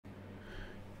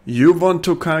You want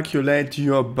to calculate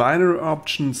your binary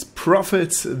options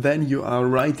profits? Then you are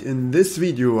right in this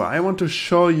video. I want to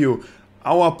show you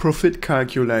our profit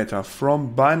calculator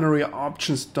from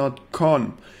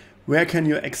binaryoptions.com. Where can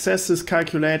you access this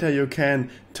calculator? You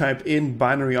can type in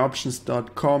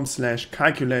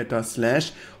binaryoptions.com/calculator/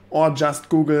 or just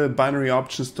Google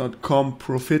binaryoptions.com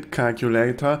profit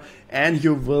calculator and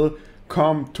you will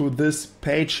come to this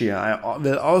page here. I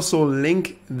will also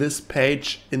link this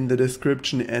page in the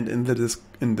description and in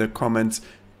the comments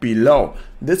below.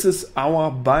 This is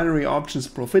our binary options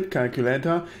profit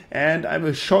calculator and I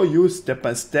will show you step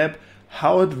by step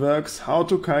how it works, how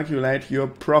to calculate your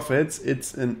profits.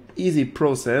 It's an easy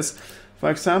process.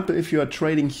 For example, if you are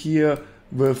trading here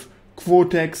with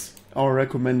Quotex, our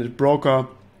recommended broker,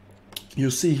 you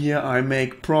see here I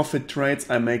make profit trades,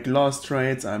 I make loss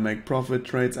trades, I make profit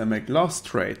trades, I make loss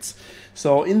trades.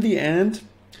 So in the end,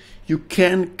 you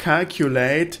can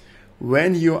calculate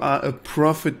when you are a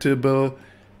profitable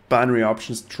binary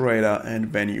options trader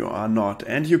and when you are not.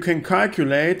 And you can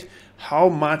calculate how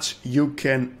much you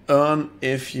can earn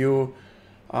if you,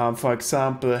 for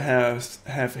example, have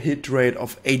a hit rate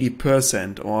of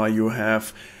 80% or you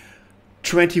have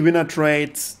 20 winner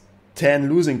trades, 10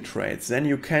 losing trades. Then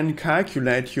you can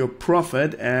calculate your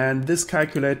profit, and this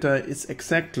calculator is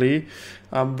exactly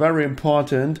very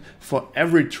important for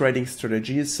every trading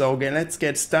strategy. So let's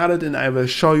get started and I will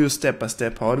show you step by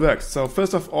step how it works. So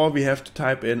first of all, we have to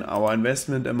type in our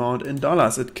investment amount in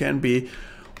dollars. It can be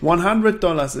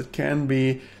 $100, it can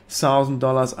be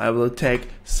 $1,000. I will take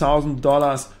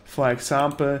 $1,000 for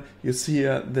example. You see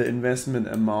here the investment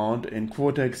amount in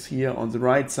Quotex here on the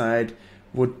right side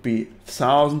would be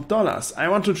 $1,000. I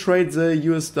want to trade the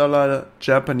US dollar,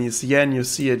 Japanese yen. You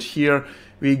see it here.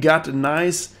 We got a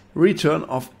nice return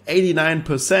of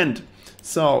 89%.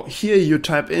 So here you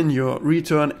type in your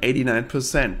return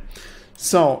 89%.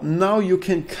 So now you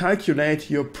can calculate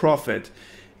your profit.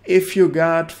 If you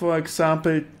got, for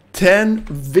example, 10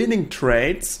 winning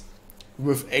trades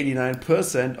with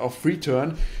 89% of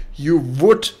return, you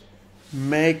would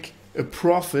make a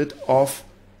profit of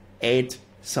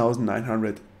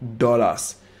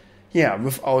 $8,900. Yeah,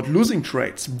 without losing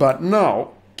trades. But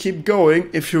now keep going.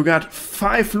 If you got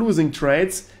 5 losing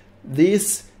trades,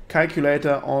 this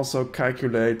calculator also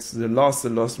calculates the loss. The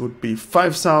loss would be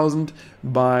 5,000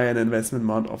 by an investment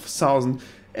amount of 1,000,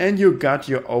 and you got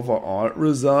your overall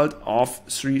result of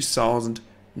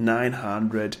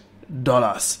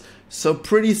 $3,900. So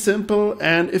pretty simple.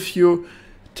 And if you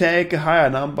take a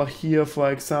higher number here,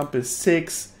 for example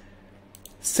 6,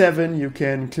 7, you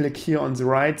can click here on the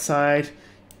right side,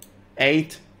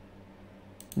 8,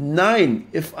 9.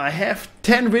 If I have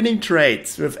 10 winning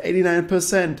trades with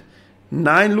 89%,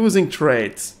 9 losing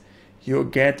trades, you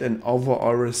get an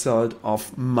overall result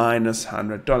of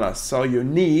 -$100. So you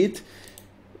need,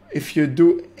 if you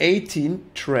do 18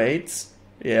 trades,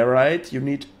 yeah right, you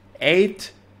need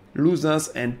 8 losers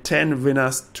and 10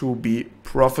 winners to be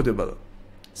profitable.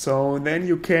 So then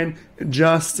you can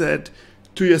adjust that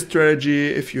to your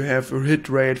strategy. If you have a hit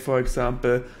rate, for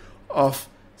example, of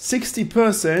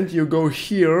 60%, you go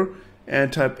here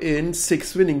and type in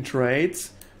 6 winning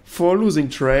trades. 4 losing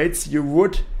trades, you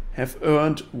would have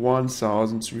earned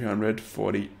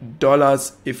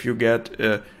 $1,340 if you get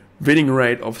a winning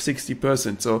rate of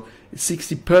 60%. So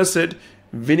 60%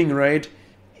 winning rate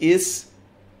is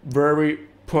very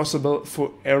possible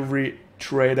for every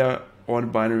trader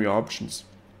on binary options.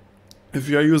 If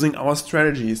you are using our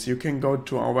strategies, you can go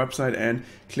to our website and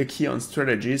click here on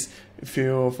strategies. If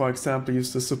you, for example,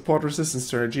 use the support resistance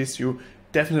strategies, you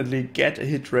definitely get a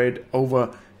hit rate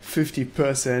over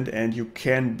 50% and you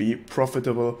can be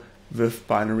profitable with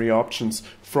binary options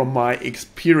from my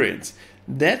experience.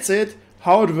 That's it,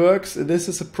 how it works. This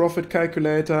is a profit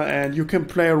calculator and you can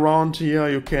play around here.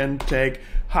 You can take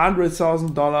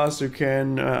 $100,000, you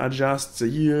can adjust the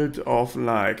yield of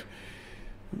like,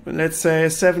 let's say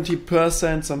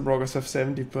 70%, some brokers have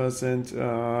 70%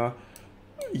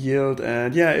 yield,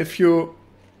 and yeah, if you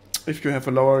have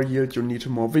a lower yield, you need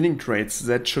more winning trades.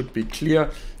 That should be clear,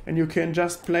 and you can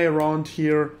just play around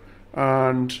here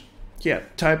and yeah,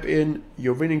 type in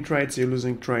your winning trades, your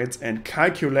losing trades, and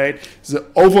calculate the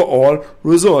overall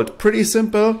result. Pretty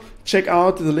simple. Check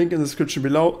out the link in the description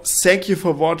below. Thank you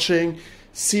for watching.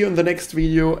 See you in the next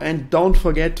video and don't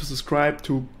forget to subscribe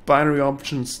to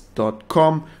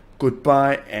binaryoptions.com.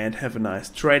 Goodbye and have a nice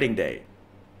trading day.